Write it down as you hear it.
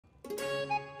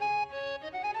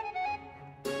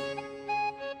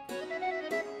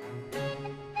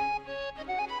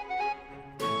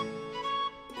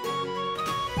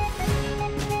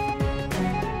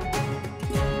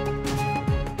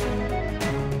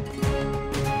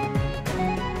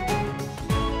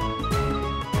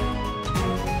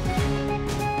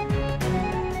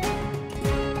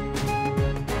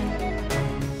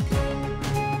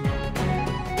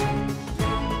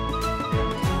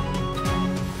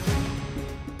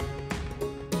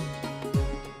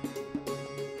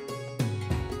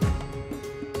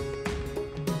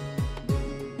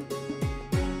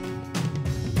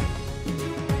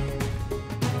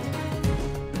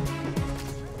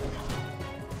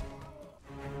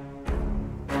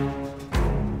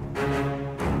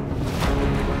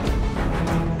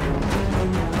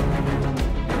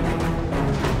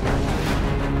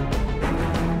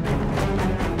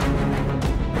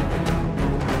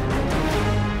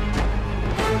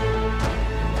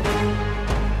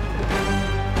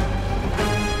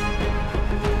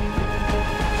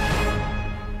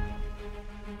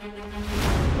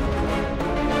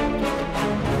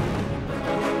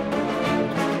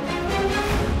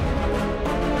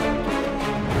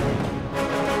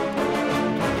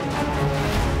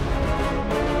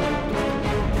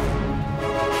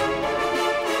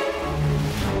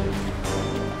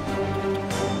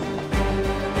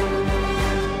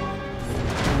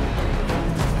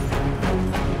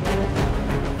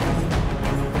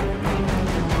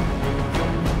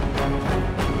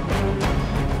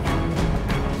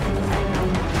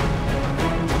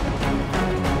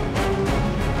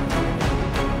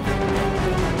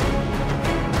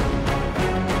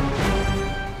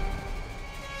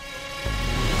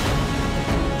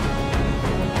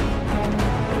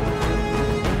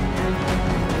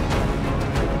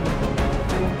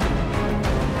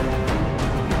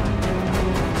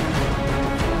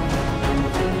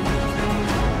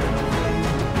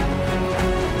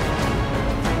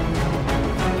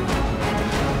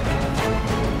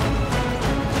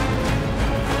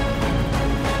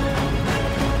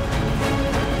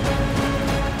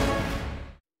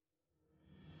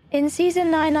In Season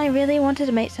 9, I really wanted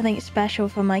to make something special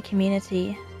for my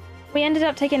community. We ended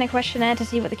up taking a questionnaire to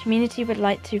see what the community would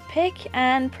like to pick,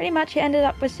 and pretty much it ended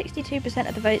up with 62%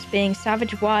 of the votes being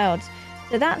Savage Wilds.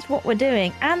 So that's what we're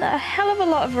doing, and a hell of a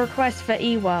lot of requests for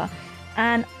Iwa,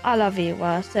 and I love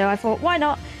Iwa, so I thought, why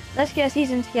not? Let's get a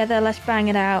season together, let's bang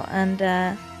it out, and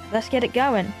let's get it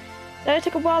going. So it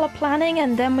took a while of planning,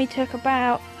 and then we took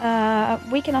about a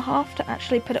week and a half to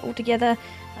actually put it all together.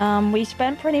 We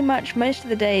spent pretty much most of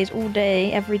the days, all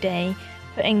day, every day,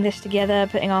 putting this together,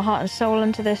 putting our heart and soul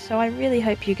into this, so I really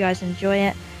hope you guys enjoy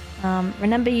it.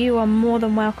 Remember, you are more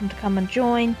than welcome to come and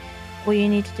join. All you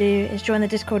need to do is join the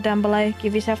Discord down below,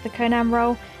 give yourself the Conan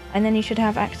role, and then you should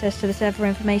have access to the server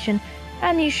information,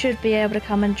 and you should be able to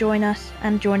come and join us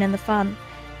and join in the fun.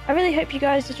 I really hope you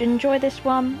guys enjoy this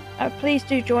one. Please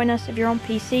do join us if you're on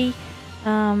PC.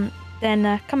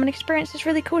 Then come and experience this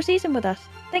really cool season with us.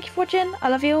 Thank you for watching, I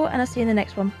love you all, and I'll see you in the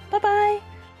next one. Bye bye!